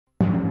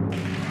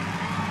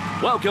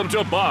Welcome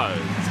to Buzz,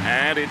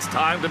 and it's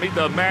time to meet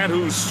the man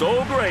who's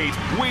so great,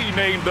 we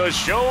named the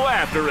show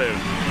after him,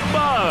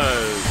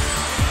 Buzz.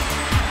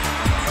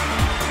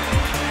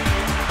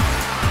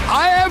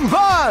 I am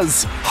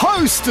Buzz,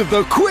 host of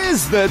the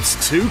quiz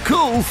that's too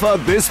cool for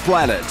this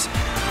planet.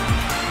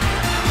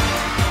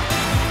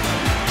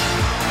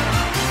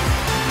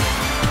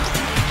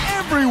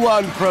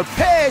 Everyone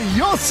prepare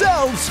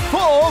yourselves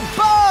for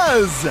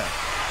Buzz!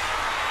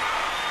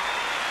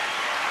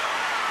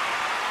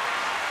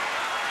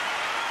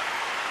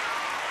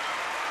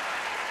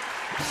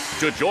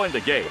 To join the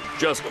game,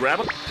 just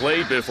grab it,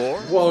 play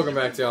before. Welcome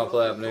back to Y'all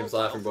Play Up. My name's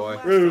Laughing Boy.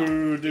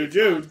 Rude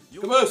Jude.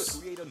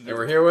 Caboose. And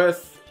we're here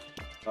with...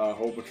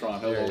 Hobotron.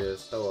 Hello. There he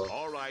is. Hello.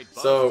 All right,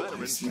 Buzz So...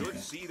 veterans should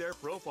see their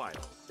profile.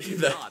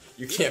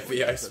 You can't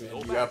be Iceman.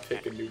 You gotta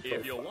pick a new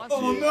profile.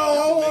 Oh no,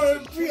 I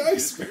want to be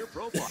Iceman.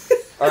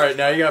 Alright,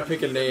 now you gotta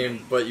pick a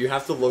name, but you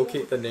have to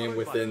locate the name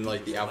within,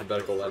 like, the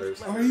alphabetical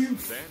letters. Are you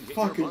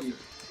fucking...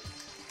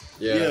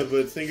 Yeah,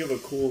 but think of a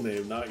cool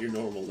name, not your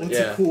normal name. What's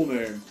a cool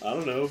name? I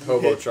don't know.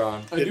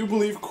 Hobotron. I do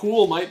believe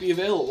cool might be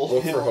available.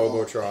 Look for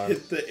Hobotron.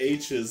 Hit the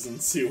H's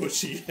and see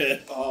what you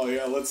get. Oh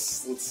yeah, let's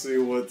see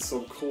what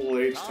some cool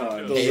H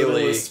time. The Haley.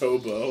 littlest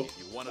hobo.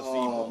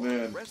 Oh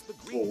man.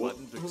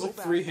 It was like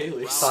 3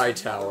 Haleys. High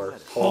Tower.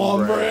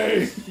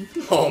 Hombre.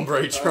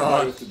 Hombretron.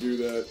 I have to do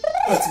that.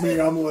 That's me.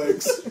 I'm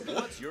Legs.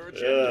 What's your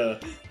agenda?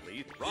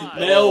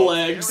 Male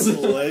legs.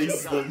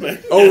 Legs the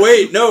man. Oh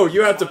wait, no,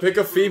 you have to pick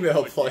a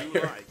female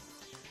player.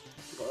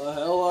 The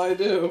hell I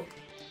do.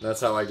 That's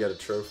how I get a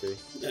trophy.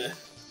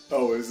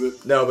 Oh, is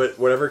it? No, but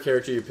whatever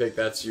character you pick,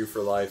 that's you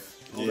for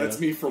life. Oh, that's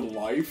me for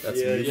life? That's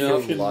yeah, me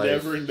you for can life.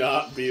 never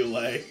not be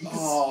Legs.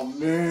 Oh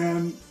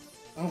man.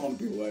 I don't want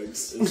to be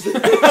Legs.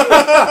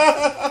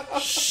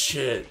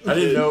 Shit. I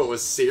didn't know it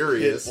was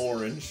serious. Hit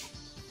orange.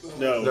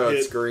 No, No, hit,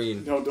 it's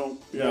green. No, don't.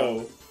 Yeah.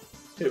 No.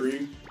 Hit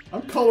green.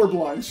 I'm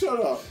colorblind.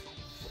 Shut up.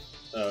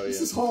 Oh, yeah.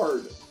 This is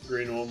hard.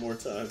 Green one more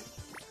time.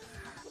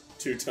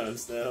 2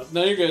 times now.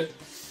 No, you're good.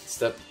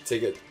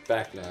 Take it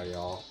back now,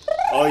 y'all.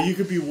 Oh, you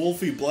could be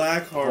Wolfie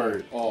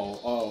Blackheart.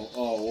 Oh,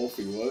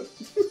 Wolfie, what?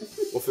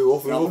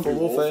 Wolfie.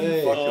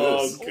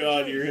 Oh,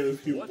 God, you're gonna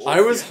be Wolfie. I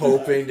was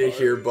hoping to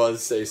hear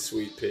Buzz say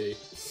Sweet Pea.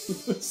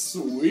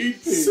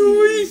 Sweet Pea.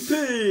 Sweet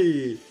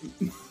Pea!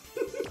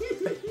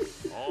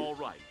 All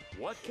right,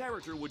 what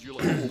character would you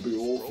like? Be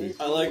Wolfie.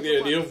 I like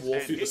the idea of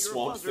Wolfie the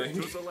Swamp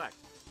Thing.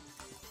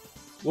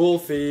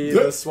 Wolfie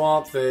the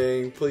Swamp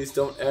Thing, please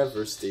don't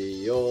ever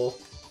steal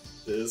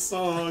this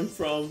song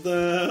from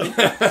them.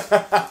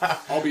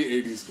 I'll be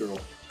 80s girl.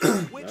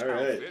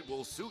 Alright.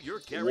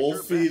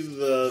 Wolfie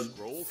the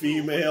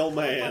female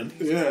man.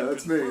 Yeah,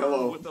 that's me.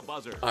 Hello.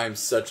 I'm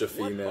such a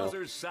female. What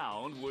buzzer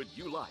sound would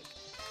you like?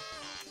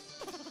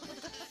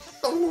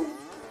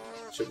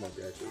 Chipmunk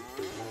actually.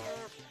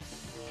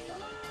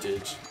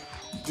 Ditch.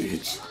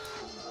 Ditch.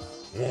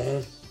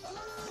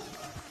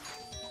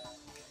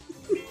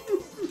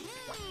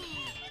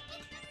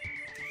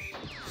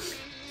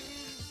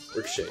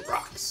 Ricochet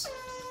rocks.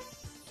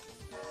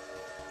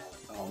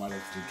 Oh, I might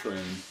have to do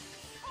train.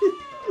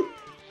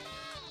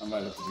 I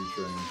might have to do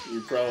train.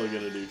 You're probably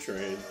gonna do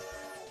train.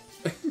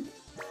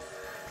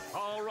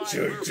 All right,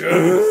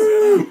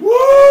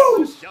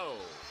 Woo!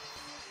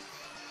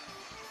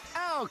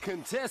 Our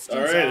contestants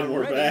All right, and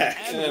we're back.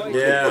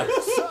 Yeah.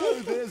 So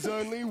there's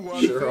only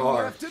one Sure thing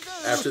are. left to do.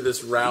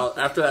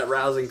 After that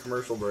rousing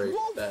commercial break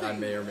that I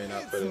may or may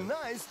not put in.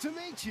 Nice to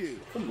meet you.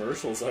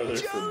 Commercials are there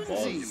for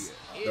Buzz.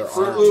 There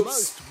Fruit are.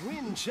 Loops.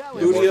 Win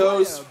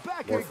Bootios.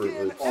 back More Fruit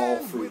again Loops. All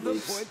and Fruit with a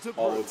Loops. point to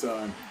All the prove.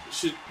 time.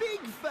 Should Big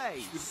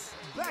face.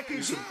 Back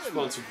You should again.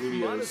 sponsor Might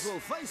Bootios. as well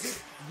face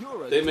it,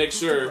 you're a they make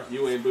sure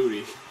you ain't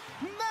booty.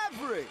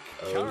 Maverick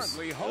Oh,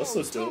 currently also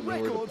holds the don't know where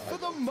to record buy for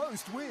the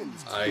most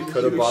wins. I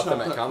could have bought them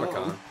at Comic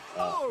Con.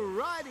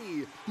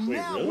 Alrighty,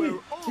 now really? we're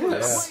all Yeah,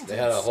 acquainted. they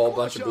had a whole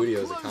bunch of Squash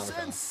Bootios up at close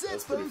Comic-Con. and set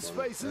That's pretty those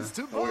funny. faces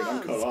to Oh wait, I'm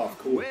Buzz. cut off.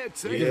 Cool. We're You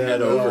taking can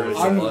head over and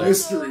I'm a like,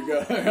 mystery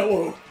guy.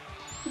 Hello.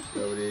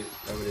 nobody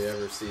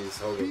ever sees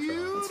Hobotron.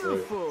 That's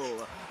right.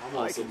 Beautiful. I'm I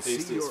also can see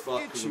tasty as you're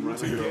fuck because I'm itching to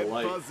running to a get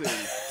light. buzzing.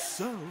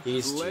 So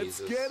He's let's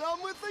Jesus. get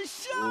on with the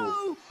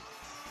show.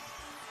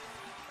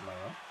 Am I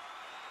wrong?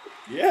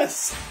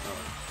 Yes.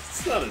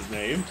 It's not his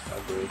name. I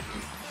believe.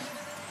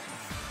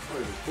 Oh,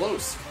 you're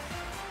close.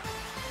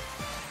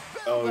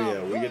 Oh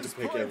yeah, we get to Bonus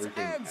pick points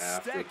everything and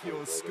after. stack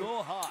your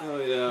score high. Oh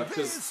yeah,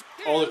 because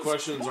all the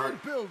questions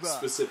aren't Point builder.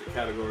 specific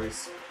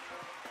categories.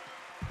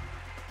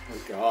 Oh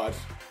god.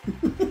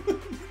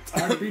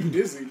 Time to be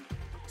dizzy.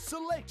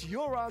 Select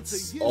your answer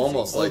using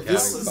Almost like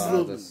This having is bought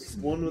the this.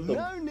 one with the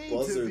no need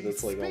buzzer to be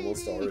that's like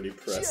almost speedy, already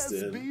pressed just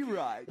in. Be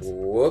right.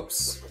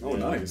 Whoops. Oh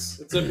nice.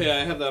 It's okay,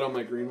 I have that on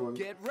my green one.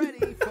 Get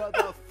ready for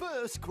the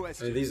first I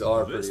question. mean, these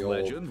are This pretty old.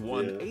 legend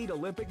won Yeah. 8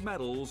 Olympic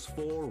medals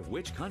for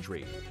which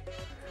country?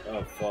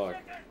 Oh fuck.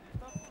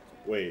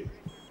 Wait.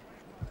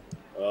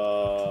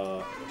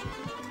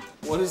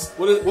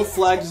 What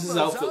flag does his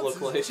outfit look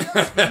like?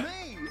 Just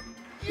me.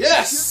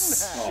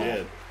 Yes!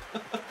 Shit.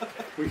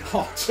 We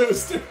all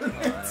chose different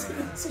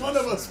answers. One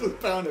of us was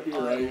bound to be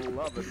right. I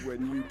love it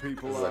when you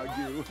people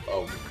argue.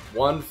 Oh,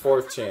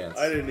 1/4 chance.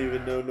 I didn't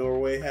even know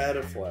Norway had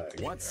a flag.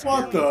 What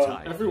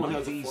the? Everyone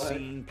has a be flag.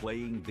 seen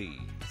playing the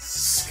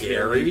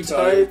Scary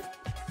type?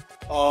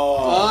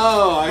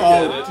 Oh, I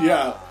get it.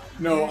 Yeah.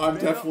 No, I'm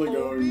definitely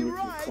going with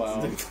the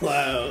clowns. The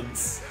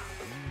clowns.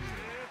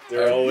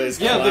 They're always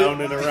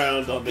clowning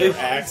around on their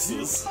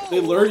axes.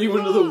 They lure you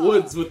into the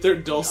woods with their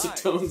dulcet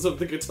tones of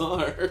the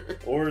guitar.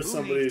 Or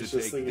somebody who's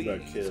just thinking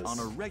about Kiss. on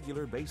a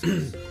regular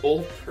basis.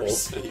 Old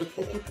person.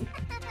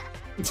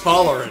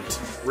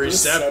 Tolerant.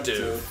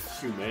 Receptive.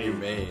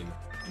 Humane.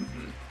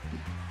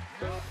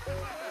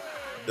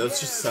 Those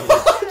just sound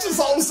like... Just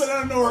all of a sudden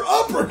out of nowhere,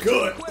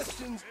 uppercut!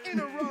 Questions in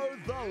a row,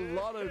 the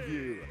lot of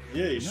you.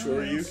 Yeah,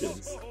 sure you can.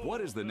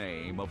 What is the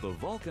name of the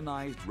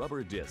vulcanized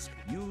rubber disc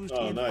used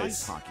Oh, in nice.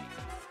 ice hockey?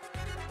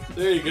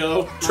 There you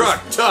go.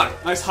 Truck, tuck,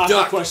 Nice hockey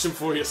duck. question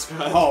for you,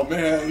 Scott. Oh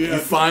man, yeah. You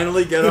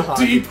finally get a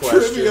hockey deep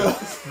question. trivia.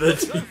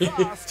 The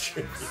deep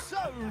trivia. So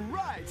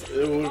right.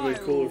 It would have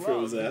been cooler if it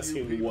was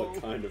asking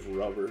what kind of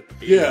rubber. In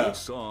Yeah. which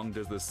song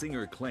does the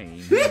singer claim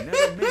he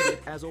never made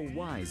it as a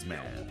wise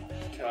man?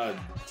 God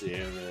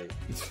damn it.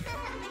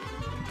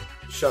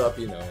 Shut up,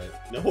 you know it.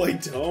 No, I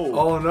don't.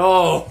 Oh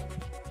no!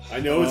 I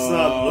know it's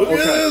not. Look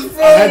okay.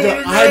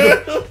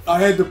 at this I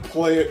had to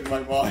play it in my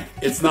mind.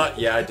 It's not.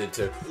 Yeah, I did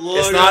too. Look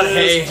It's at not this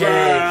hey hey.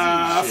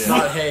 giraffe. It's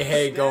not hey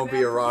hey. Go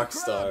be a rock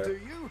star. Do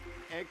you?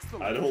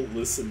 Excellent. I don't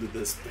listen to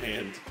this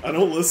band. I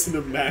don't listen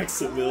to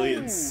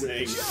Maximilian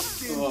sing.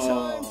 Just in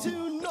time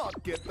to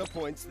not get the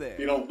points there.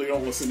 You don't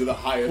listen to the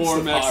highest Poor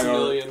of high art.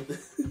 Maximilian.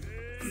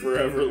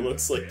 Forever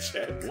looks like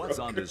Chad. What's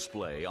on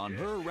display on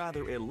her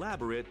rather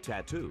elaborate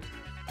tattoo?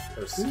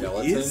 Or Who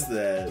skeleton. is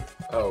that?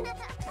 Oh,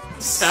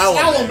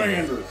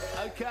 salamander.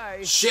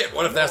 Okay. Shit!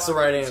 What if that's the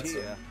right answer?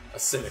 Here. A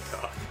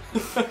synagogue.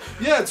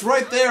 Yeah, it's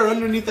right there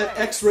underneath that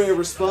X-ray of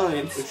her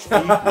spine.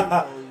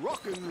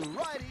 Rockin'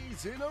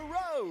 righties in a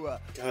row.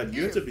 God,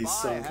 you have to be If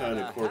some I kind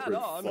had of corporate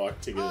hat on,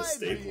 fuck to get a I'd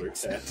stapler be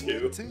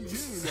tattoo. to you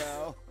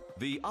now.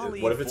 The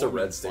Ali What if it's a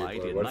Foreman red stapler?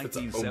 fight in What if it's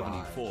a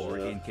 1974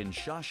 homage? in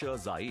Kinshasa,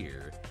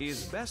 Zaire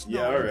is best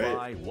Yeah, known alright.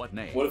 by what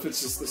name? What if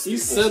it's just the You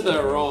said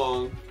that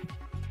wrong.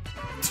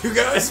 Two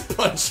guys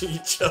punch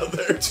each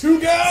other.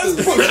 Two guys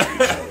punch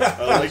each other.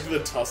 I like the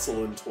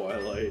tussle in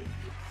Twilight.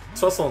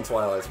 Tussle and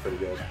Twilight's pretty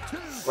good,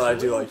 but I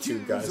do like two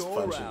guys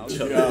punching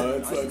each other.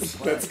 Yeah,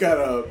 that's got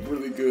a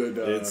really good.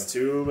 It's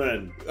two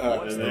men.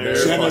 And they're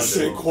je ne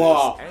sais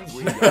quoi.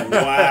 Angry young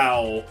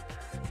Wow.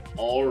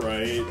 All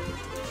right.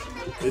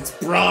 It's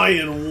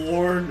Brian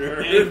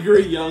Warner.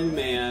 Angry young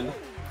man.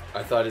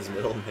 I thought his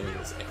middle name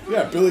was Angry.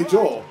 Yeah, Billy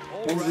Joel.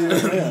 Yeah, Angry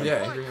Young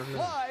Man.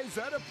 Flies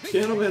at a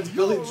Piano Man's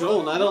Billy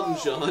Joel, not Elton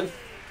John.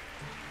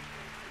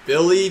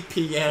 Billy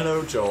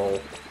Piano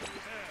Joel.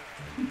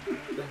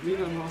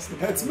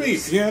 That's me,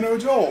 Piano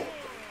Joel.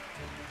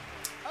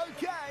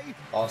 Okay.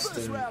 Austin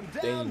First round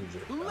down.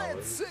 Danger.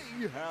 Let's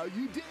see how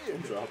you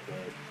did. Drop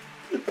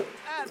that.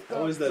 At the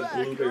Always that back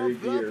blueberry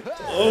of the beer. page.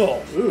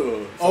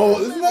 Oh,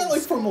 isn't that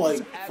like from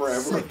like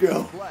forever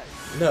ago?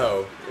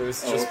 No, it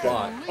was just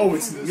bought. Oh,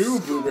 it's new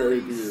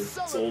blueberry beer.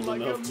 It's old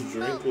enough to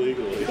drink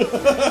legally.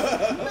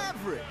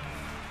 Maverick.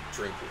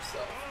 Drink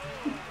yourself.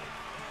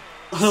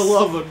 I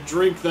love a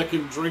drink that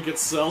can drink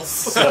itself.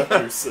 Suck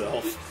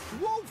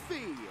yourself.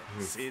 Wolfie.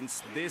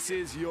 Since this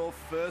is your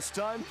first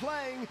time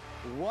playing,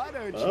 why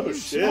don't Oh, you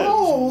shit. choose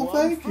Oh, one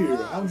thank for you.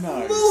 us? How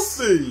nice.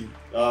 Wolfie!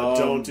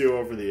 Don't do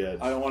over the edge.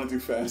 I don't want to do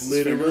fast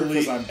Literally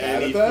because I'm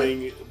bad at that.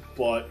 anything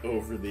but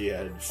over the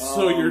edge.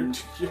 So you're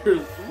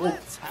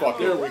Let's Fuck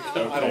have it. a we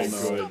go. I don't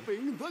know.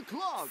 stopping the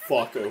clock.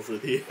 Fuck over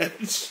the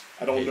edge.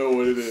 I don't know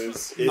what it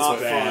is. It's Not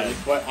bad.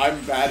 But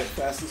I'm bad at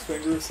fastest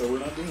fingers, so we're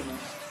not doing that.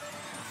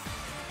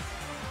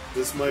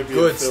 This might be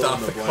Good, a fill stop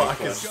in the blank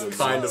clock is question.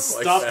 kind of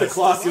like Stop the Fastest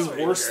clock is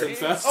Finger. worse than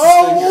fastest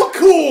Oh, finger.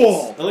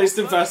 cool! At least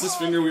in fastest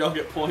finger we all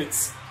get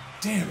points.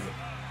 Damn it.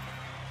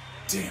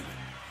 Damn it.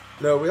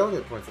 No, we all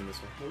get points on this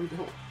one. No, we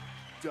don't.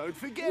 Don't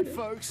forget,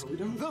 folks,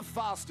 the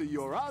faster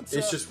your answer,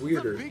 It's just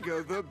weirder. the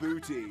bigger the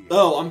booty.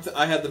 Oh,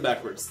 I had them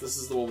backwards. This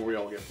is the one where we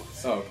all get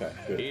points. Oh, okay,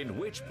 good. In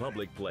which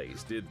public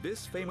place did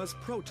this famous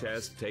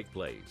protest take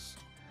place?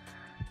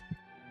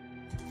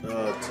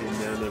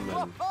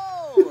 Tiananmen.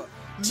 Oh!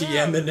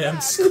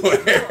 Tiananmen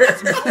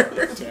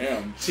Square.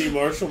 Damn. T.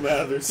 Marshall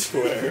Mathers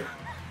Square.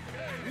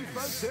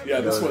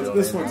 Yeah, this No,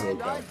 one's I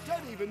okay.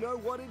 don't even know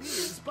what it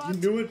is, You but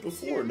knew it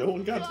before. No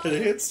one got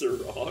the answer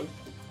wrong.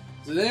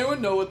 Does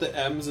anyone know what the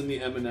M's and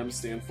the M&M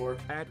stand for?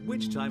 At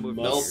which time of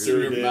Melts year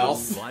in your do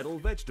mouth. vital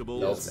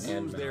vegetables Melts lose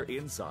and their mouth.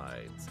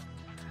 insides?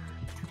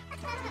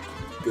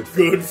 Good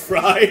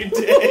Friday.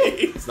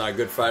 It's not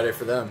Good Friday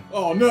for them.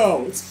 Oh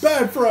no, it's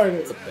Bad Friday!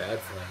 It's a bad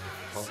Friday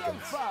for so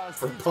pumpkins. fast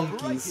For it's punkies.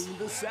 breaking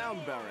the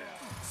sound barrier.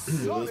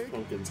 Those Sonic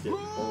pumpkins getting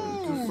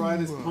boned. Good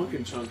Friday's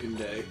Pumpkin Chunkin'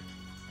 Day.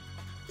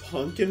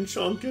 Punkin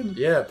chunkin?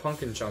 Yeah,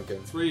 pumpkin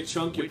chunkin. It's where you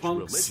chunk your Which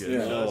punks. religion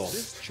Yeah. does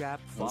this chap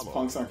Those follow?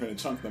 punks aren't going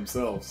to chunk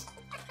themselves.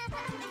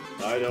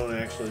 I don't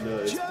actually know.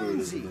 It's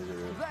Jonesy, Buddhism,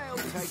 isn't it? they'll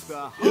take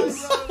the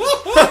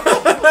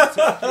high road.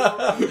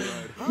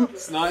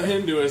 It's not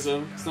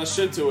Hinduism. It's not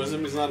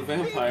Shintoism. He's not a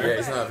vampire. Yeah,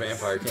 he's not a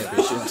vampire. Can't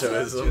be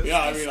Shintoism.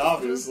 Yeah, I mean,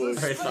 obviously.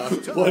 Right now.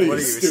 What are you,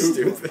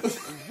 stupid?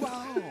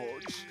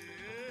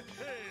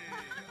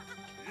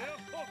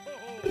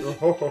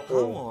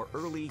 How are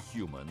early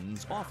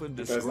humans often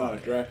That's not a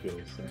described?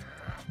 Dracula,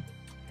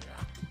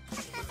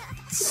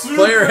 so.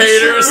 Player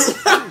haters.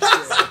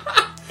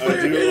 I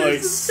do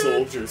like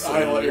soldier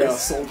I like, yeah,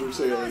 sailors. soldier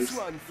sailors.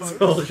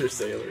 Soldier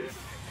sailors.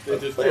 They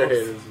did Player both.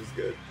 haters was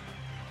good.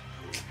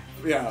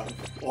 Yeah,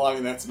 well, I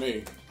mean, that's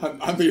me.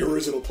 I'm the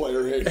original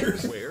player hater.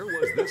 Where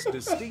was this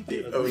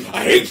distinctive?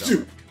 I hate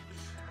you!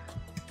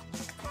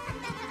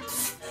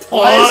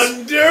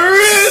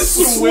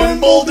 Honduras!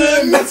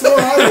 Wimbledon! That's where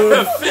I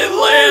live.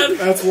 Finland.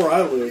 That's where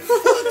I live.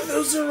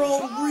 Those are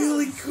all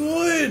really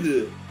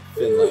good.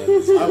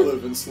 Finland. I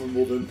live in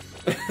Swimbledon.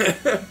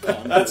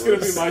 That's gonna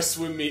be my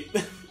swim meet.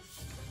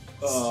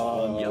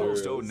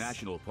 Yellowstone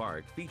National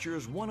Park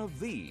features one of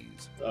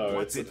these. Oh,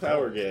 What's it's it the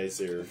power called?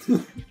 geyser.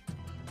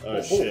 Oh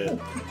shit.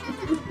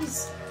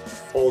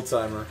 Old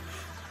timer.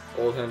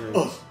 Old Henry.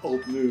 Ugh,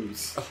 old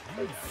news.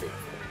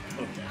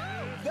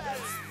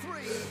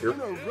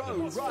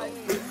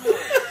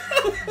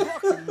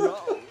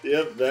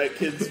 Yep, that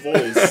kid's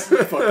voice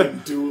Fucking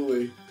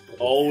Dooley.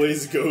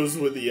 always goes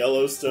with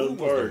Yellowstone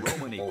Who was the Park.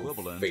 Roman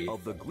equivalent faith.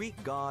 of the Greek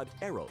god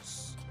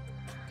Eros?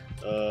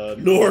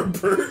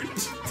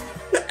 Norbert.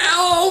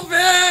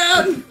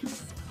 Alvin!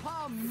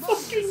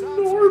 Fucking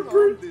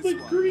Norbert, the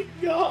Greek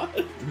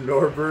god.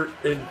 Norbert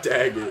and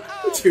Daggett.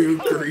 Two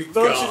Greek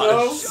Don't you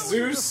know? gods.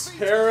 Zeus,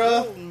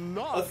 Hera,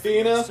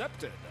 Athena,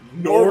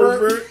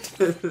 Norbert.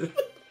 The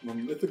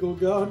mythical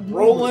god.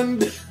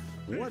 Roland.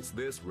 What's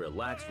this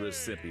relaxed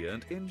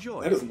recipient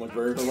enjoy? That doesn't look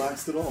very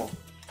relaxed at all.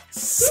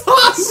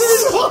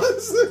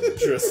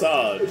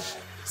 Dressage.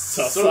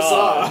 Sausage.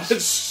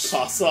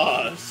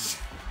 Passage.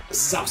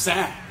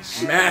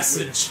 Sausage.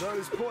 Massage.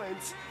 Those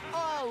points,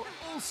 I'll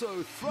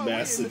also throw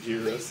Massive in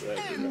hero the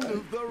Sakurai. end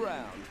of the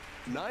round.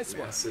 Nice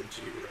one. Massive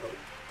hero.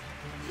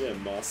 Yeah,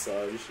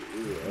 massage.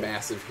 Hero.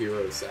 Massive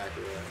hero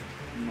Sakurai.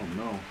 Oh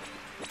no.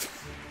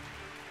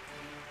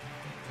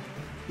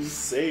 He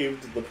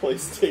saved the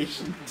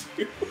PlayStation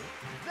 2.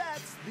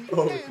 That's the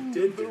Oh, it end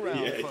did, of the didn't round,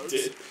 Yeah, it folks.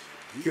 did.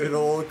 Good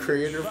old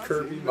creator of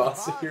Kirby,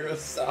 Masahiro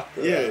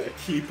Sakurai. Yeah,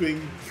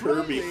 keeping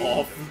Kirby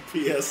off of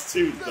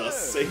PS2, thus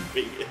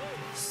saving it.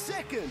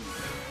 Second.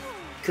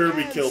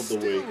 Kirby and killed the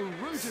still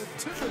Wii. rooted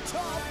to the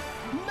top.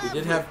 We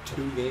did have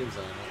 2 games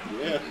on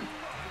it. Yeah.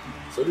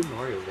 So did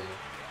Mario Game.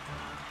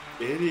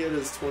 And he had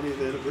his 20th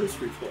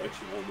anniversary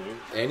collection on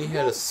there. And he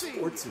had a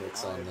sports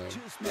mix on there.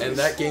 And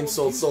that game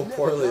sold so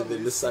poorly they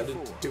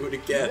decided to do it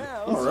again.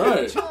 All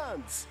right.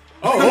 Chance.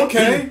 Oh,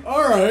 okay.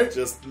 All right.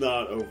 Just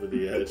not over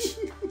the edge.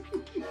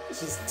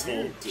 Just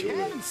don't do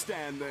it. Can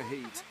stand the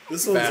heat.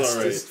 This one's Fastest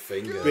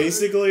alright. finger.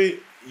 Basically,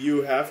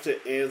 you have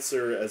to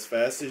answer as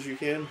fast as you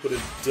can, but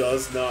it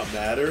does not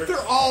matter They're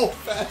all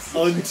fast.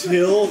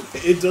 until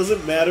it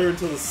doesn't matter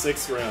until the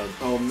 6th round.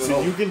 Oh, no.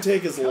 So you can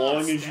take as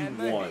long as you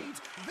want.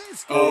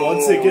 This But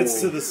once it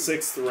gets to the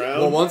 6th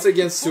round, Well, once it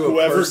gets to a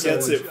whoever person,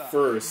 gets it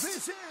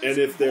first, and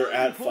if they're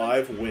at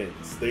 5,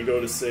 wins. They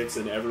go to 6,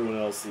 and everyone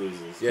else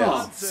loses. yeah.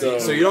 Huh.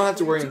 So you don't have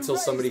to worry until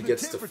somebody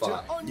gets to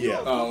 5.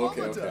 Yeah. Oh,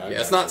 okay, okay.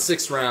 Yeah, it's not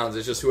 6 rounds.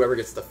 It's just whoever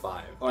gets to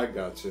 5. I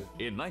got you.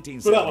 In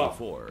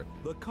 1974,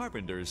 the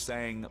Carpenters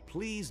sang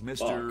 "Please,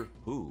 Mr.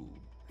 Who."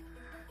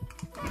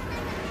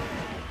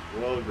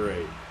 Well,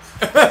 great.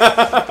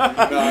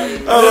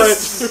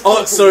 Nice.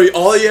 So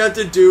all you have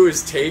to do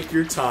is take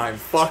your time.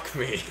 Fuck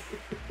me.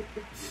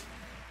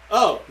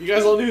 Oh, you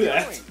guys all knew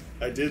that.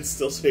 I did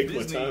still take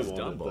my Disney's time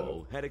on it, though.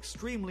 Dumbo had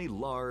extremely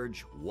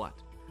large what?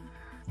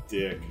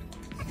 Dick.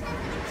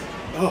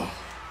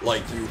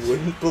 Like you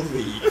wouldn't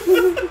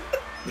believe.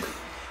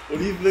 What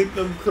do you think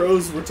them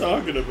crows were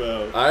talking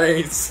about? I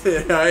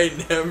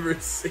ain't never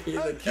seen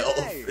an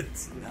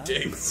elephant's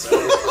dick so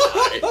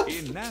high.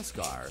 In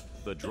NASCAR,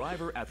 the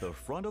driver at the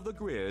front of the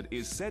grid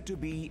is said to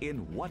be in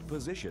what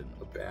position?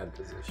 A bad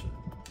position.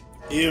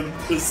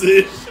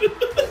 Imposition.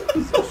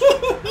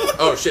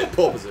 Oh shit,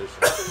 pole position.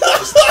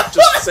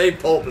 Just say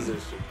pole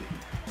position.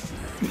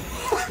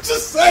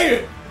 Just say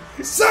it.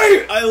 Say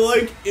it. I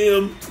like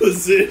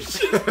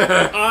imposition.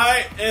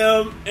 I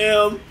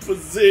am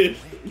position.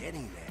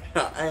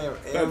 I am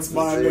That's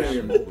my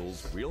name.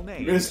 Mogul's real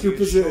name Mr. is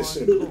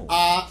Position. Sean Combs.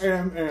 I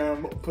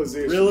am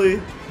position.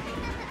 Really?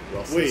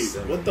 Russell Wait,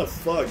 Simmons. what the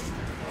fuck?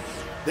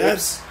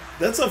 That's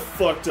a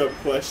fucked up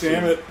question.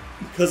 Damn it.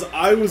 Because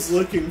I was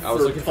looking I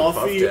was for looking for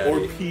Puffy Puff or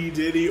Daddy. P.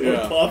 Diddy or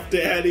Yeah. Puff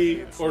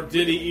Daddy. Or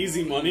Diddy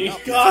Easy Money.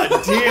 God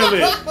damn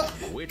it!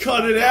 Which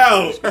Cut it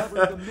out!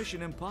 discovered the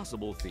Mission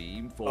Impossible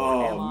theme for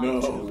Oh,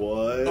 no.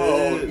 What?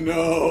 Oh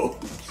no.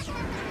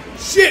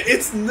 Shit,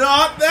 it's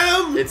not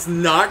them? It's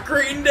not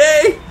Green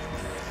Day?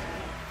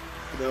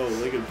 No,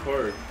 Linkin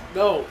Park.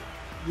 No,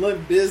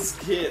 Limp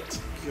Bizkit.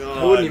 God.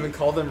 I wouldn't even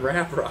call them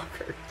rap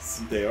rockers.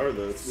 They are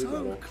though. It's new So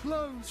metal.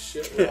 close.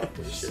 Shit Who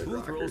rockers.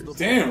 throws the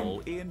Damn.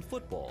 ball in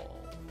football?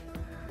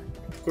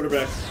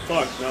 Quarterback.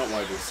 Fuck, not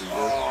wide receiver.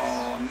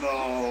 Oh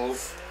no.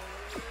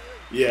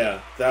 Yeah,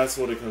 that's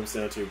what it comes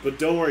down to. But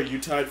don't worry, you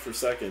tied for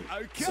second.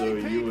 So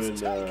you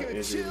and Andrew have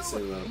the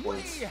same amount of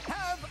points.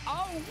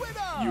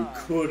 You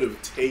could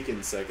have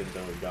taken second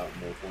though and gotten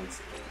more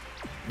points.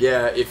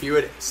 Yeah, if you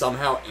had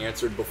somehow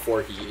answered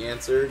before he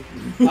answered.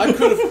 I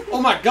could have.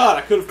 Oh my god,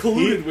 I could have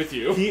colluded with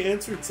you. He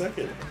answered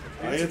second.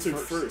 I answered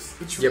first.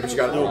 Yeah, but you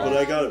got it wrong. No, but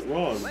I got it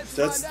wrong.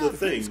 That's the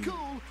thing.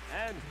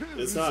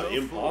 It's not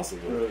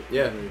impossible.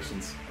 Yeah.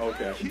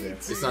 Okay, I can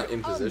dance. It's not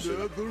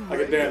imposition. I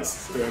can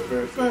dance.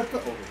 Okay,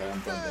 I'm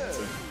done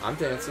dancing. I'm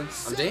dancing.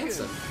 I'm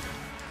dancing.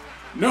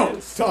 No!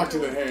 Talk to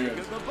the hand. Do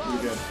it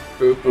again.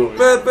 Boop boop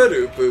boop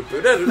boop boop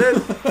boop da da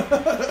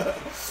da.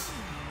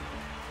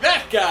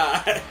 That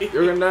guy!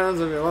 You're gonna dance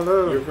if you want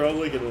to. You're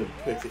probably gonna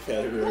pick the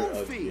category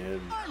at the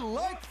end. I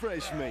like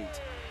fresh meat.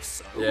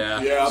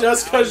 Yeah. Yeah.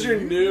 Just because you're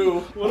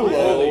new. What a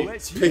lolly.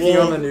 Picking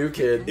on the new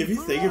kid. If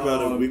you think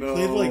about it, we no.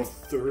 played like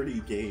 30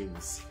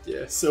 games.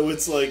 Yeah. So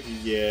it's like,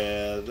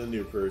 yeah, the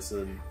new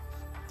person.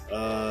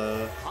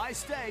 High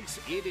stakes,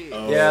 it is.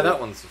 Oh, Yeah, that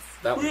one's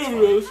We haven't done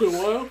fine. this in a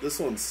while. This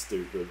one's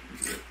stupid.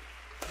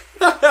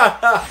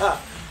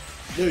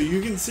 No,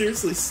 you can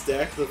seriously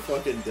stack the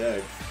fucking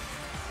deck.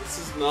 This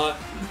is not.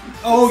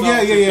 Oh, It's yeah,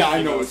 not yeah, yeah. I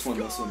ridiculous. know which one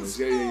this one is.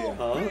 Yeah, yeah, yeah.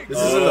 Huh? This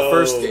is in the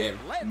first game.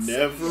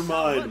 Never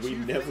mind, we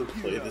never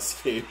play this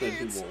game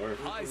anymore.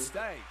 High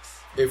stakes.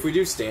 If we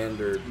do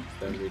standard,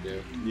 then we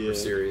do. Yeah. Or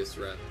serious,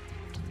 rather.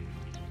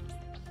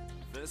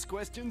 First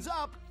question's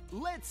up.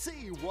 Let's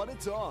see what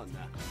it's on.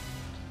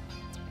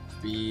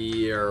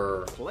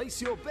 Beer.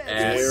 Place your bet.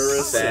 Bear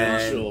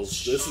Essentials.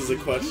 Essentials. This is a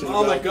question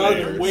Oh my about god, I've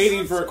bears. been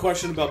waiting for a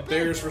question about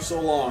bears for so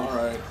long.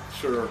 Alright,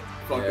 sure.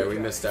 Fuck Yeah, it. we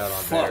missed out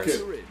on Fuck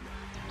bears. it.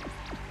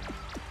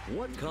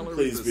 What color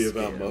Please is be the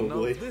about skin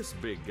Mowgli. of this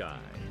big guy?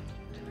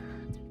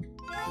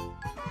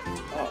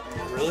 Oh,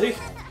 really?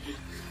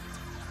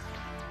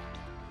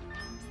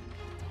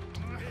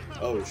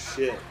 Oh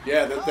shit.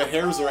 Yeah, the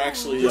hairs are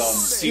actually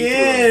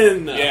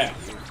Skin! Yeah,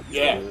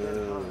 yeah.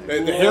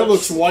 The hair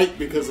looks white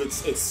because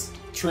it's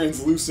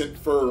translucent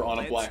fur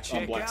on a black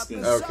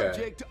skin.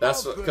 Okay.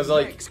 That's because,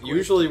 like,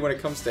 usually when it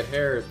comes to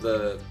hair,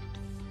 the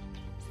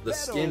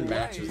skin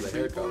matches the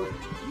hair color.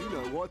 You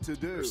know what to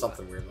do. Or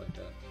something weird like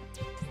that.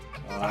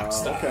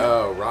 Okay.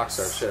 Oh,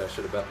 Rockstar. Shit, I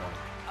should have bet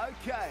one.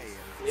 Okay.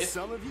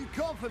 Some of you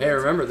confident. Hey,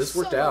 remember, this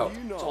worked some of out.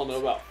 you That's not. all I know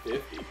about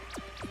 50.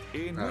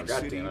 In Oh, which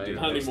God city damn it, did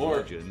not this anymore.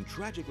 legend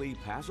tragically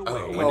pass away?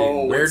 Oh,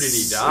 Oh, where what did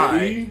he die?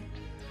 city?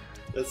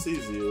 That's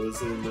easy. It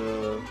was in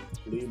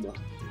Lima.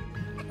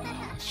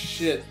 Ah,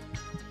 shit.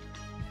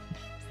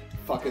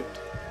 Fuck it.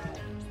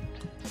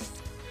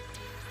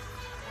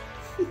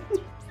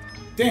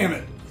 Damn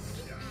it.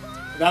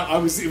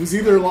 It was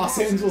either Los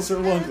Angeles or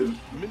London.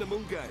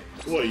 Minimum game.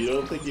 What, you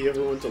don't think he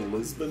ever went to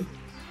Lisbon?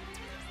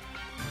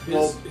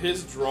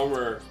 His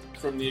drummer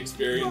from the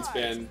Experience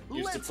Band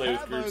used to play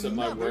with groups at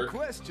my work,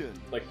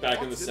 like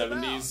back in the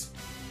 70s,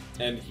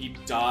 and he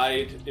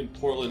died in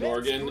Portland,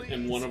 Oregon,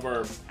 and one of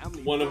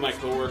my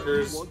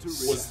coworkers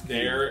was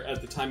there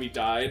at the time he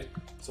died,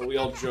 so we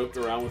all joked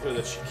around with her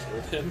that she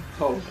killed him.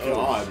 Oh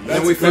god. And That's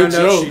then we a good found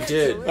out joke. she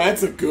did.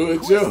 That's a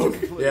good joke.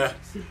 Yeah.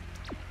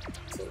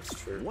 So it's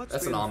true. What's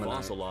That's been an almanac.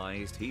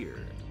 fossilized here?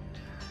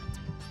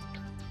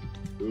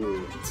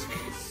 Ooh.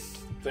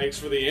 Thanks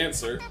for the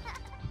answer.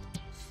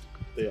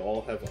 They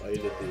all have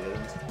 "ite" at the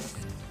end.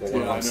 Well,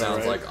 one Yeah, of I them know, sounds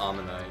right? like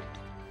Ammonite.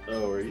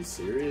 Oh, are you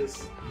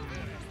serious?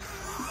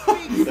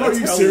 Are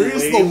you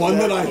serious? The one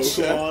that I checked?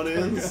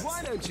 Pokemon is?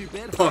 Why don't you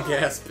bet? Punk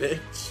ass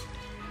bitch.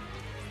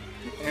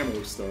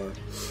 Ammo Star.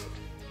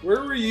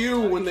 Where were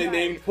you when they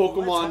named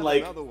Pokemon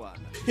like Another one.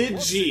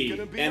 Pidgey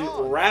and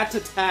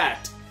Rattata?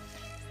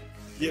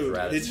 Yeah, but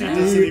Rabbit. Pidgey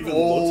doesn't even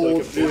look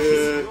like a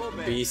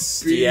Pidgey.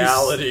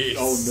 Bestiality.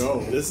 Oh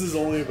no. This is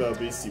only about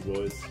Beastie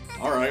Boys.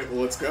 Alright,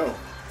 well let's go.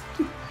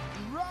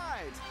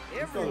 Right.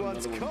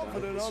 Everyone's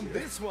confident on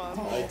this one.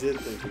 I did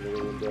think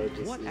another one died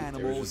this What week.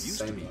 animal just used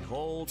to saying be that.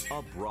 called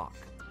a brock?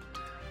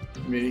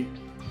 Me.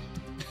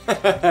 I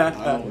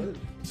don't.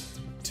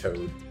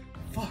 Toad.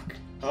 Fuck.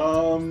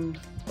 A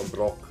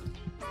brock.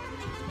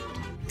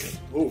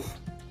 Oof.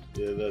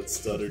 Yeah, that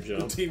stutter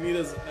jump. TV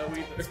doesn't know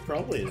either. It's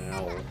probably an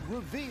owl.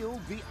 Reveal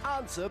the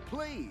answer,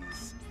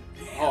 please.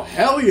 Oh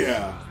hell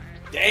yeah.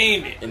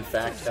 Damn it! In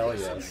fact, hell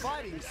yes.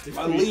 Fighting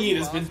My lead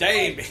has been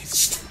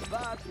damaged.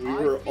 but We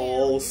were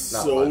all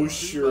so fun.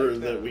 sure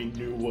that we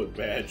knew what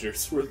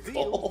badgers were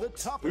reveal the called.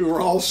 topic We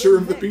were all of sure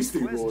of the next Beastie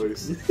question.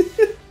 Boys.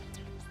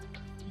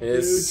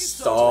 His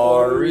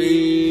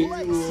story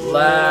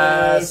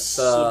less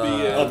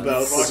About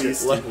the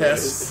Beastie less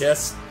Boys.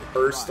 yes,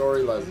 her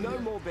story less. No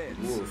more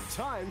bets.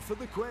 Time for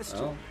the question.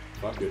 Oh,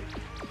 fuck it.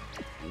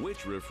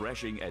 Which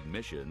refreshing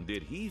admission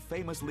did he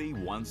famously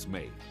once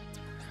make?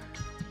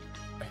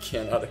 I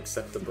cannot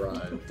accept a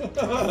bribe.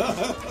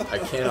 I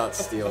cannot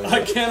steal.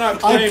 I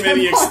cannot claim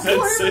any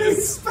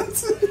expenses.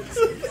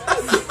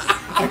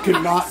 I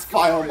cannot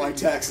file my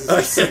taxes. I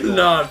as single.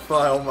 cannot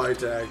file my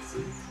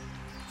taxes.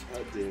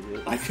 God damn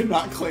it. I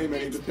cannot claim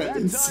any That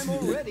dependents. time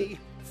already.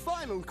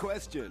 Final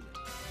question.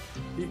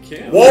 You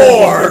can't.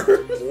 War!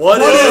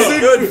 What is it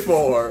good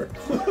for?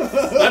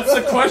 That's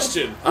the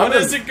question. What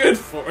is it good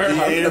for? The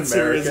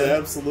answer is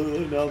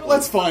absolutely nothing.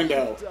 Let's find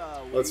out.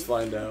 Let's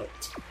find out.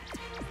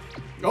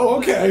 Oh,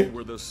 okay.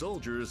 Where the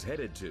soldiers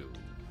headed to?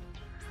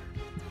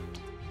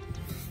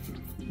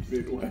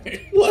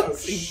 Midway.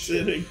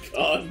 Lexington and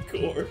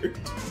Concord.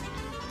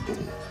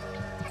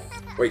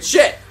 Wait,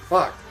 shit!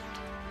 Fuck.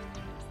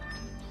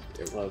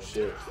 Oh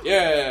shit.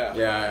 Yeah.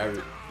 Yeah,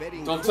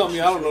 Don't tell me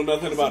I don't know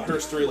nothing about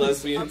herstory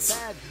lesbians.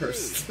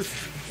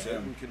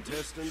 Seven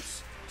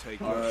contestants.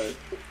 Take Alright.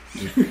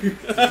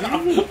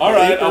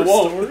 Alright, I Her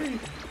won't. Story?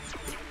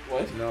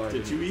 What? no, I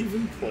Did didn't. you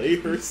even play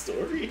Her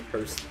Story?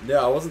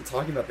 Yeah, I wasn't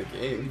talking about the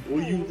game.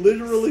 Well, you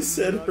literally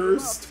said Her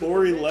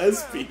Story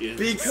lesbian.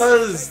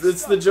 Because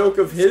it's the joke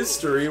of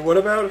history. What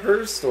about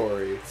her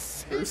story?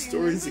 Her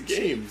Story's a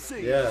game.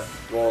 Yeah.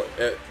 Well,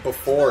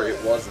 before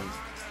it wasn't.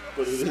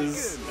 But it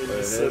is, and But you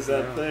it said is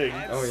that now. thing.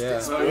 Oh yeah.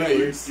 Oh, yeah,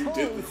 you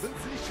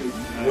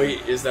did.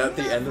 Wait, is that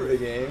the end of the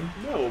game?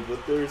 No,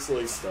 but there's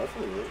like stuff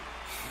in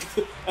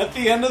it. At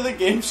the end of the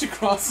game, she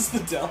crosses the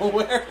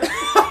Delaware. She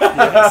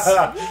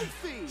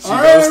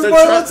Alright, goes to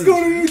everybody, let's go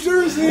to Trenton. New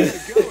Jersey!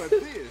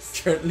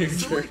 Trenton, New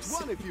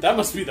Jersey. That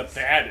must be the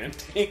bad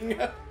ending.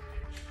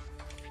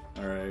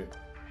 Alright.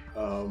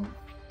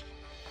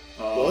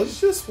 Buzz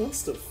just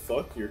wants to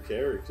fuck your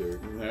character.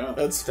 Yeah.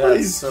 That's why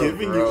he's so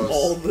giving gross. you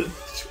all the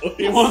choice.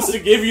 He wants to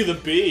give you the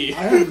B.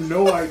 I have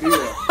no idea.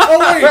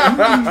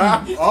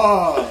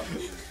 Oh,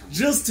 wait!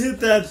 Just hit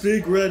that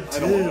big red I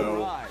tip. don't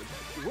know.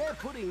 We're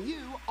putting you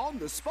on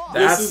the spot.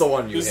 That's the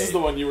one you This hate. is the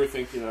one you were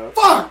thinking of.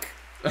 Fuck!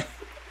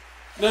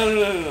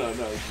 No.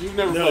 You've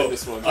never No, played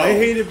this one. I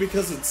hate it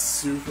because it's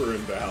super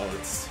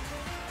imbalanced.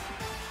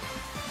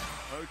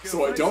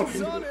 So I don't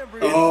hate it.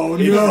 Oh, Oh,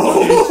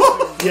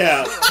 no!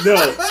 Yeah,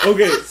 no.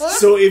 Okay,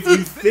 so if you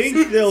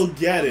think they'll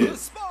get it,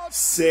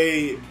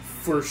 say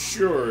for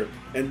sure,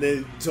 and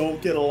they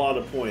don't get a lot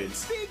of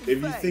points.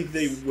 If you think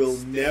they will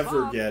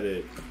never get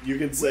it, you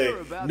can say,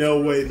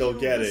 no way they'll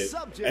get it,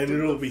 and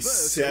it'll be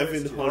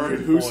 700 Alright,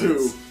 who's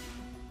points.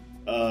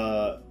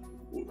 who?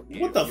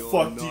 What the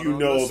fuck do you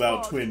know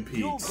about Twin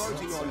Peaks?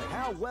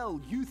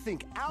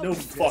 No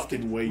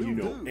fucking way you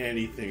know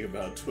anything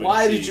about Twin Peaks.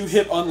 Why did you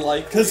hit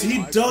unlikely? Because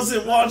he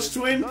doesn't watch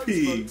Twin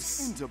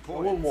Peaks. No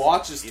one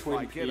watches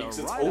Twin Peaks.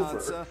 It's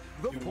over.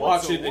 You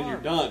watch it and you're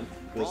done.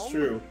 That's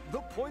true.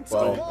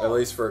 Well, at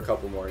least for a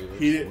couple more years.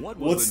 He, What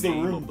was what's the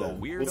name room of the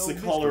then? weirdo What's the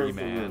color of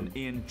the mystery man room?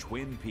 in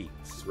Twin Peaks?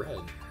 It's red.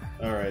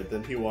 Alright,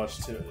 then he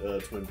watched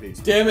Twin Peaks.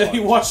 Damn it, he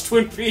We're watched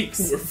Twin Peaks.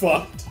 fucked. We're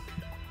fucked.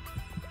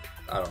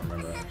 I don't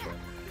remember that.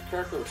 The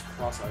character was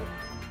cross-eyed.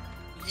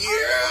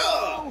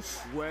 Yeah!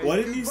 Why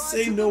didn't you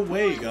say no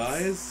way,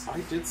 guys? I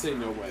did say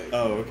no way.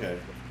 Oh, okay.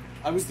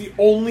 I was the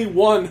only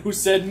one who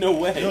said no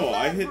way. No,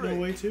 I hit no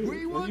way too.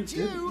 No, you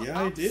didn't.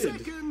 Yeah, I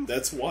did.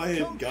 That's why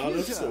it got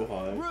up so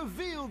high.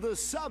 Reveal the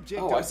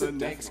subject Oh, I of the said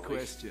next definitely.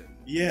 question.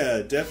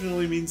 Yeah,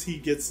 definitely means he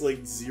gets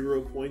like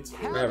 0 points for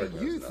How Never do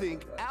goes you that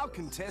think way. our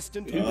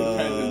contestant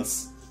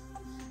Independence.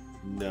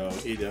 No,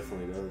 he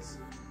definitely does.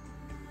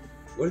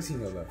 What does he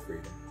know about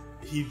freedom?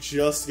 He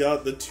just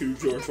got the 2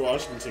 George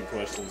Washington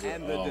questions.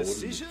 and Oh, the what are you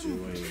decision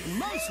doing?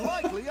 most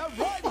likely a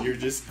right. You're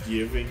just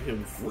giving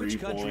him 3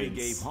 Which country points.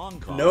 gave Hong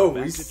Kong No,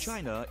 back we to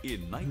China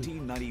in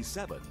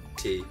 1997?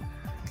 T.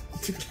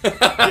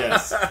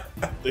 Yes,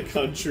 the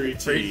country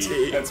Free T.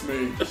 T. That's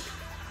me.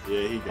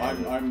 Yeah, he got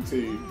it. I'm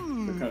T,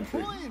 the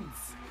country. Points.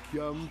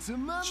 Come to I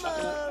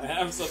mama.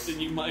 have something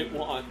you might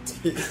want.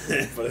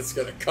 But it's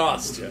gonna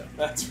cost you.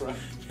 That's right.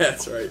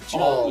 That's right. All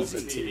Charles the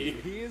and tea.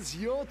 Here's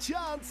your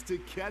chance to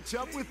catch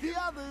up with the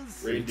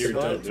others. Reindeer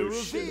Time don't to know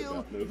shit reveal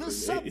about no the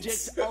grenades.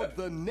 subject of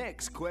the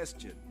next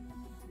question.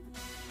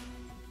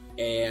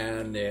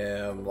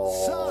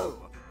 Animal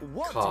So,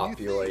 what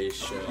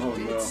copulation. do you Oh,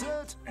 think? no.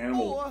 Insert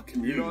Animal or not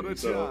community, a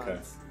so okay.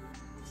 chance?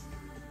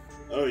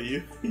 Oh,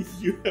 you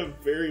have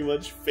very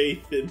much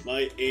faith in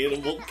my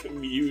animal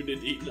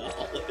community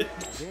knowledge.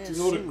 Do you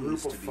know what a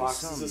group of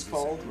foxes is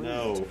called?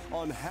 No,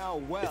 On how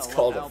well It's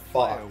called a our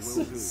player fox.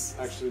 will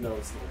do. Actually, no,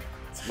 it's not.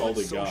 it's called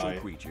a Social guy.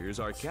 creatures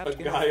are A kept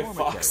in guy of formatory.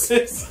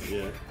 foxes.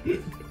 Yeah.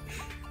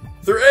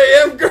 3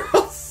 a.m.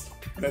 girls.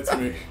 That's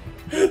me.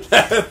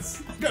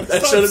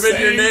 That should have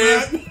been your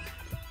name.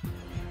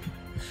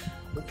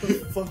 What the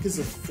fuck is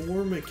a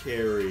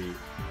formicary?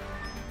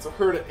 It's a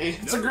herd of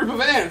ants. It's a group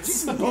of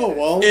ants. Oh,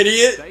 well.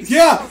 Idiot.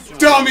 Yeah,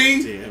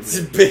 dummy! Damn It's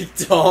it. big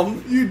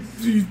dumb.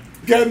 You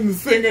getting the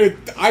thing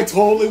that I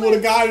totally would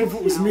have gotten if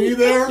it was me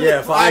there? Yeah,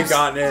 if I had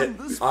gotten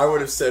it, I would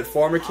have said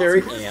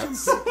formicary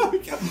ants.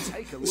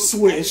 Take a look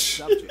Swish.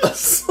 at the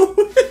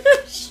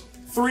subject.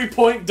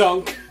 3-point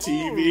dunk.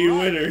 TV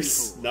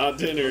winners, not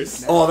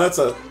dinners. Oh, that's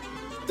a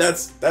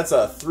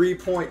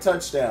 3-point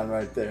touchdown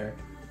right there.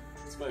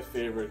 That's my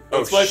favorite. Oh,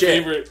 That's my shit.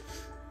 favorite.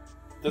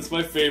 That's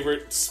my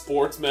favorite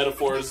sports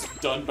metaphors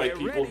done by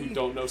people who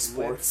don't know Let's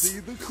sports. see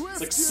the It's question.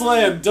 like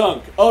slam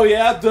dunk. Oh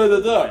yeah, da da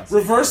da.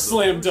 Reverse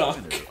slam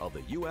dunk. Of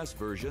the U.S.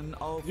 version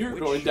of You're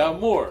which going show? down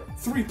more.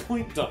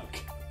 3-point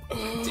dunk.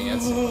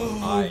 Dancing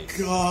on Ice.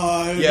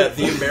 God. Yeah,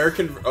 the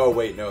American. Oh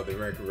wait, no, the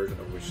American version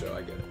of which show?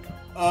 I get it.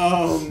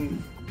 Oh,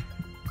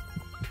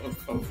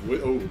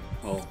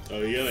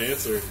 you gotta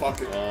answer.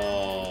 fuck it.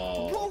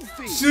 Oh.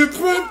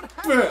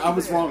 I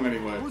was wrong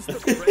anyway. Was the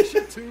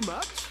pressure too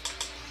much?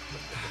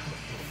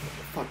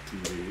 Fuck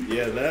TV.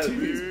 Yeah,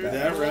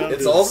 that round.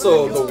 It's is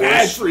also the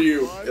Bad worst. for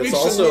you. It's Makes you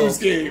also lose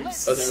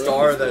games. a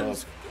star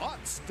that Hot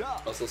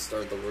stuff. also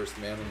starred the worst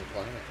man on the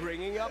planet.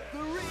 Bringing up the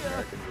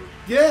rear.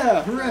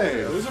 Yeah, hooray.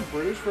 There's a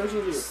British version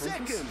of The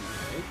Apprentice. Second.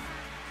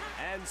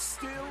 And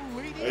still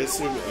leading. I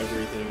assume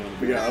everything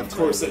on. Yeah, of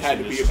course it had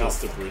to be television is about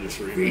just a British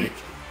remake.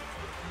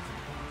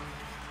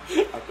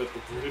 I bet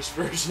the British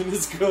version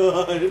is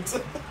good.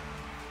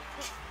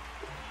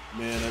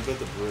 Man, I bet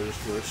the British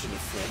version of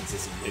Friends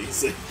is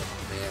amazing.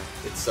 Man,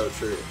 it's so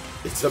true.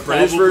 It's the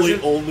British probably version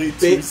only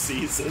 2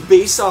 seasons.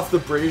 based off the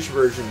British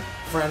version.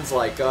 Friends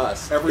Like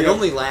Us. It Every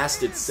only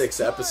lasted 6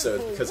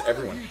 episodes because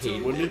everyone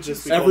hated Wouldn't it. it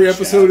just be Every called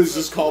episode Chaps? is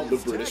just called the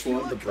British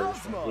one. The British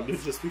one. Wouldn't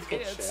it just be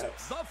called It's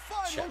Chaps? the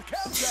final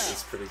Chaps.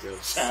 It's countdown. pretty good.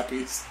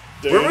 Chappies.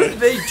 Where would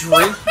they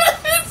drink?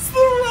 It's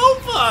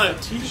the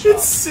robot!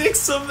 It's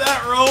 6 of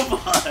that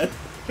robot!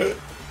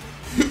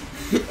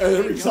 And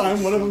every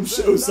time one of them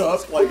shows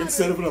up, like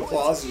instead of an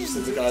applause, it's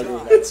just a guy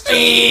going, "That's Chappie."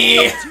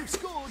 You've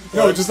scored.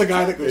 No, just a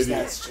guy that goes,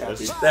 "That's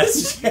Chappie."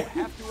 That's You have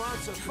to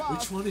answer fast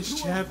Which one is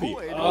to Chappie?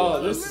 avoid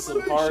Oh, this is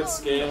some hard elimination.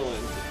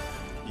 scaling.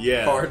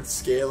 Yeah. hard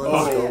scaling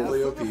Oh,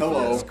 scolio people.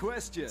 hello. First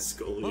question.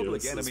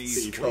 Public Scoliosis.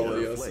 Enemy's people.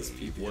 Taylor Scoliosis,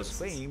 Flake was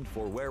famed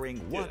for wearing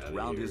what outta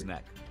round here. his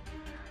neck?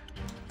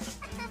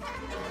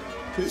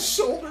 His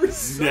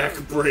shoulders. Neck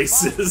To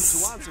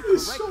braces. answer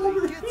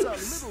correctly gets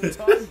a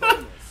little time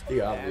bonus. He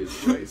got And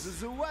me.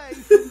 raises away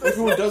from the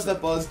Everyone does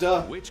that, Buzz.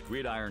 Duh. Which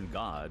gridiron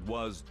god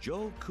was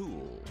Joe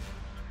Cool?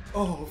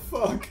 Oh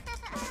fuck.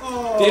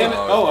 Oh, Damn it!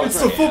 Oh, I'm it's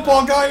the sorry.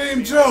 football guy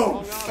named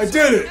Joe. I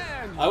did it.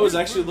 I was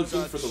actually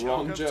looking for the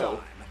wrong Joe.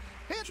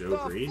 Hit Joe the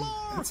Green?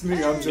 floor. That's me.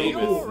 I'm Joe. David.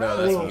 Cool. No,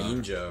 that's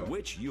Mean Joe.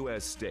 Which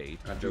U.S. state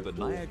Not do Joe the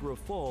Cool. Niagara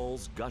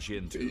Falls gush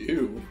into?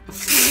 You.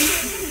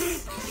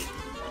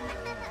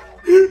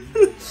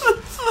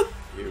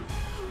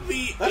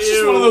 That's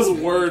just one of those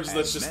words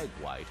that's And just. Meg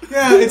White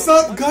Yeah, it's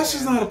not. Gush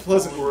is not a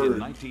pleasant in word.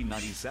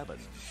 1997.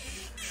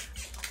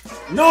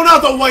 No,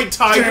 not the White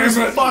Tigers!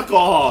 Damn it. Fuck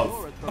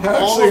off! I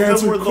All actually of them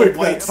answered were the quick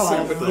white that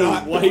time, but something.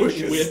 not White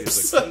quickest. whips.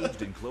 Is a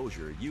caged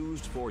enclosure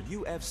used for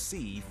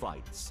UFC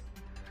fights.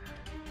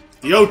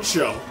 The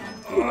Ocho!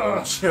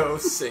 Joe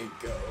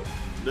Cinco.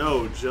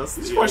 No, just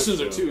These the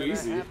questions are Ocho. too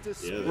easy. Have to Yeah,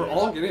 speed We're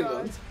all up getting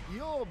because them.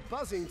 Your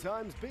buzzing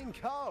time's been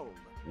cold.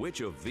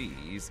 Which of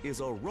these is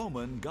a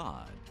Roman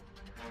god?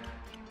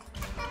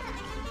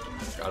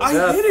 Got a I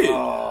death. hit it!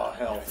 Oh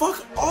hell.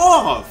 Fuck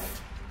off!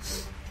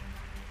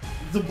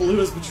 The blue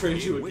has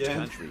betrayed you In which again.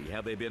 country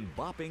have they been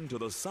bopping to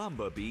the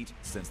samba beat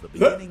since the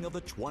beginning of the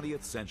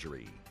 20th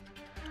century?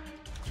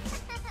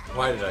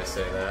 Why did I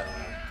say that?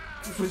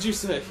 What did you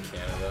say?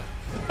 Canada.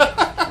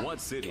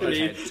 What city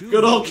Canadian- had 2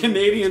 good old major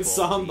Canadian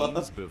baseball samba.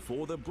 teams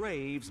before the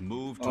Braves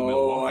moved to Oh,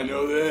 Milwaukee? I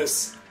know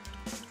this.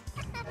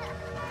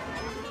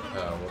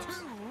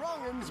 Whoops.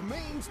 Wrong uns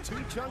means 2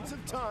 chunks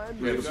of time.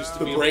 Yeah, It used to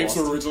the be in Braves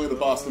were Boston. originally the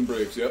Boston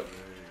Braves. Yep.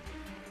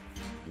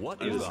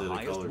 What I is just the say the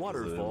highest color 'cause I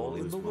waterfall don't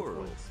in the lose my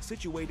world, points.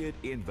 situated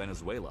in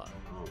Venezuela?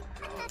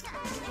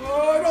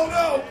 Oh, I don't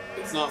know.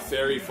 It's not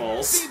Fairy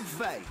Falls. Big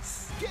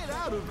face. Get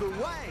out of the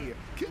way. Oh,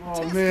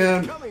 Contestant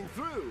man. coming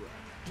through.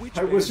 Which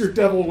I was your band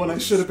devil when I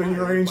should have been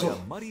your inspired by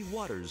angel. a Muddy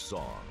Waters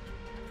song.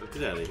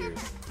 Get out of here.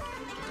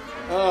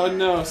 Oh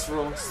no, it's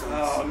wrong.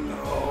 Oh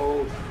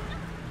no.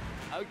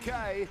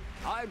 Okay,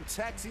 I'm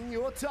taxing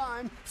your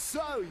time,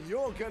 so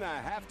you're gonna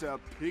have to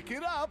pick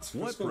it up.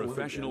 What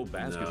professional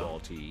basketball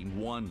team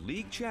won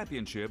league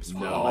championships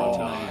from No.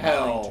 1999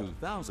 Hell.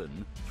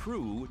 2000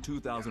 through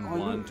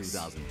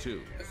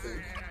 2001-2002?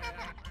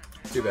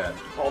 Too bad.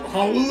 All the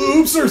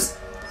Honolulu Hoopsters.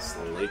 It's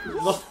the Lakers.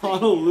 The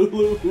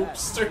Honolulu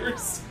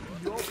Hoopsters.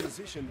 Your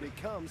position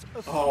becomes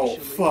Oh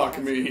officially fuck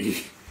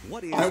me.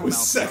 What is I was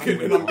Mount second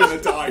Zion and I'm gonna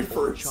Hospital, die or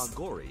first.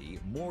 Chagori,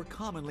 more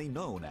commonly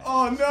known as.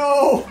 Oh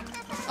no.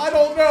 I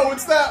don't know.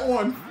 It's that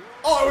one.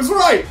 Oh, I was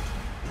right.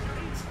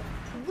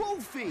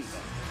 Wolfie.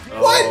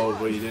 Oh,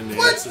 but you didn't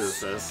What? answer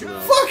fast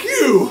enough. Fuck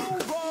you.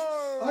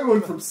 I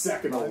went from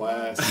second to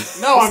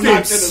last. Now I'm This game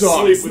not gonna sucks.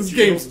 sleep with This this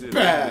game's Which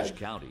bad.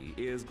 county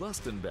is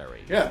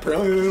Glastonbury? Yeah,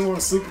 apparently they didn't want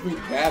to sleep with me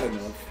bad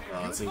enough.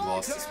 It's in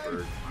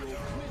Gloucestersburg. You're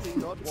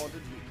really not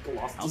wanted.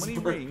 How many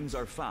rings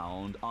are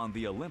found on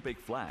the Olympic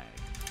flag?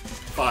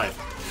 5.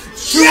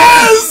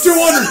 Yes!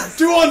 200!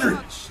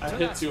 200! I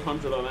hit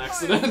 200 on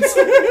accident.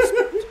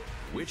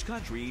 Which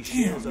country Damn,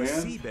 shares a man.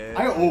 seabed?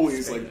 I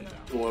always, with like,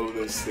 Spain? blow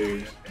this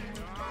stage.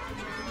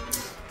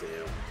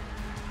 Damn.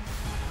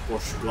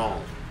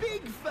 Portugal.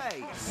 Big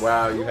face.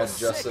 Wow, you You're had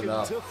just second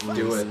enough. to face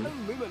Do it.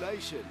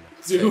 elimination.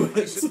 Do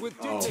it. With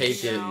Oh.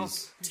 Take it. now.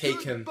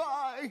 Take him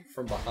Goodbye.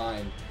 from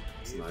behind.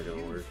 It's not gonna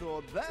You work.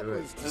 thought that Do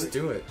it. was Just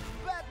do it.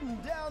 batten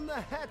down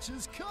the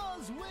hatches,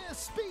 cause we're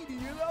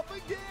speeding it up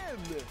again.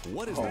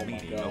 What is Oh the my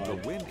meaning of the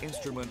God. wind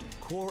instrument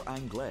cor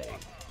anglais?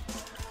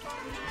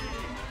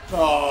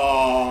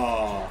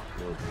 Oh.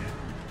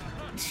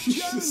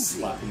 Just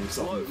slapping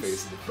yourself in the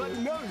face. But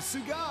no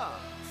cigar.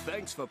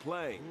 Thanks for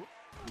playing.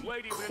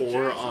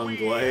 Core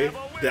Anglais?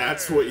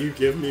 That's what you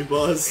give me,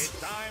 Buzz?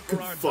 Go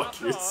fuck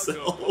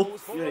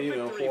yourself. Yeah, you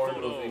know,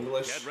 horn of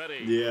English.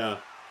 Yeah.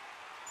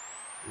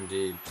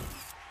 Indeed.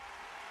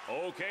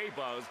 Okay,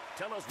 Buzz,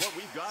 tell us what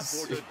we've got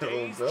for Little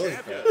today's belly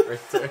champion. fat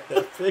right there in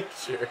that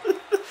picture.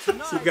 So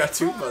you got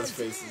two Buzz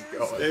faces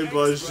going. Hey,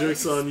 Buzz,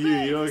 joke's on you.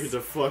 You don't get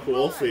to fuck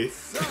Wolfie.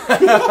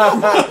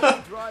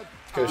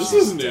 This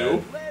is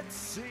new.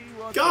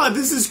 God,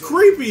 this is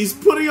creepy. He's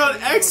putting on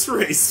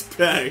X-ray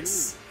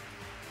specs.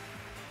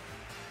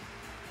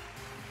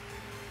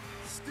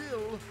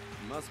 Still,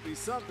 must be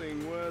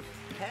something worth.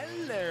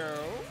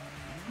 Hello.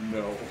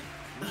 No.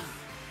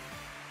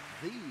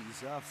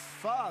 These are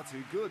far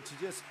too good to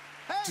just.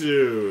 Hey,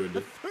 Dude.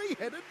 a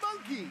three-headed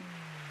monkey.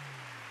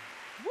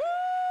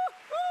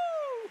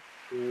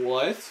 Woo-hoo!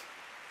 What?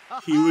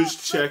 He was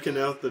checking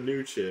out the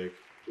new chick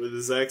with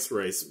his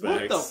X-ray specs.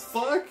 What the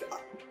fuck?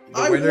 The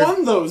I winner-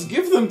 won those.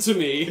 Give them to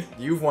me.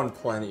 You've won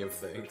plenty of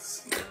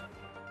things.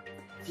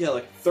 Yeah,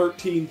 like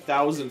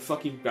 13,000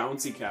 fucking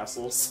bouncy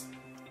castles.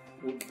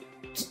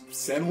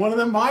 Send one of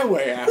them my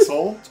way,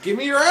 asshole. Give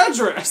me your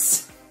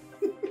address.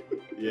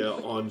 Yeah,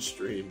 on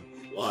stream.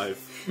 Live.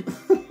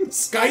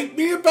 Skype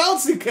me a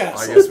bouncy I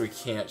castle. guess we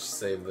can't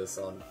save this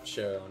on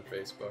share on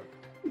Facebook.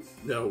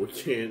 No, we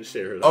can't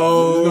share it.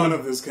 Oh, None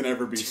of this can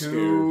ever be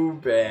too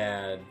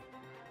bad.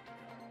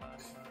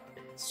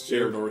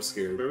 Scared or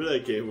scared. Remember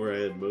that game where I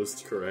had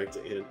most correct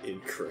and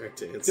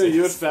incorrect answers? No,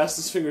 you had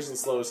fastest fingers and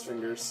slowest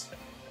fingers.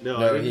 No, I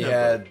No, didn't he have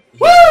had.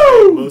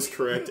 that. Most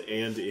correct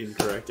and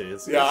incorrect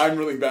answers. Yeah, I'm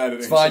really bad at it.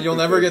 It's fine. You'll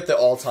never get the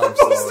all-time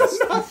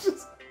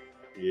slowest.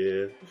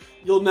 Yeah.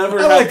 You'll never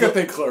I have like the- that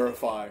they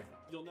clarify.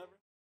 You'll never